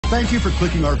Thank you for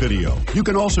clicking our video. You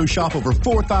can also shop over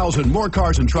 4,000 more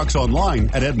cars and trucks online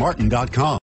at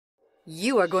edmartin.com.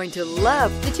 You are going to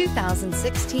love the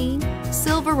 2016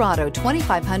 Silverado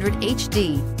 2500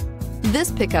 HD.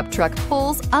 This pickup truck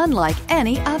pulls unlike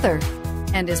any other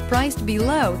and is priced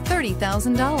below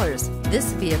 $30,000.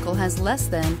 This vehicle has less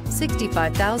than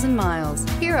 65,000 miles.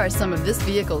 Here are some of this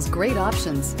vehicle's great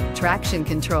options: traction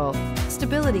control,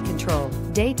 stability control,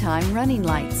 daytime running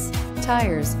lights,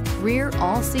 tires, rear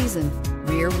all-season,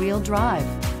 rear-wheel drive,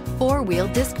 four-wheel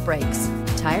disc brakes,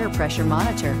 tire pressure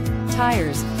monitor,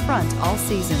 tires, front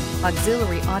all-season,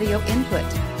 auxiliary audio input,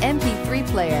 MP3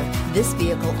 player. This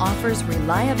vehicle offers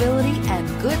reliability and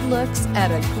good looks at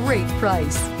a great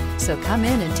price. So come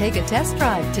in and take a test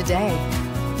drive today.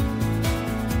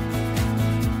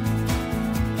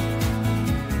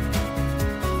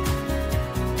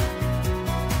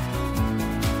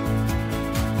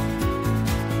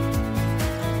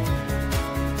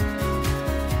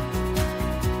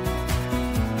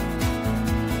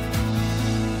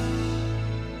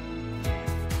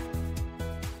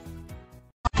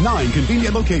 Nine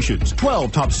convenient locations,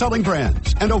 12 top-selling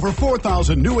brands, and over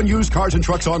 4,000 new and used cars and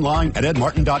trucks online at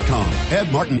edmartin.com.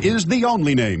 Ed Martin is the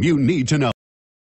only name you need to know.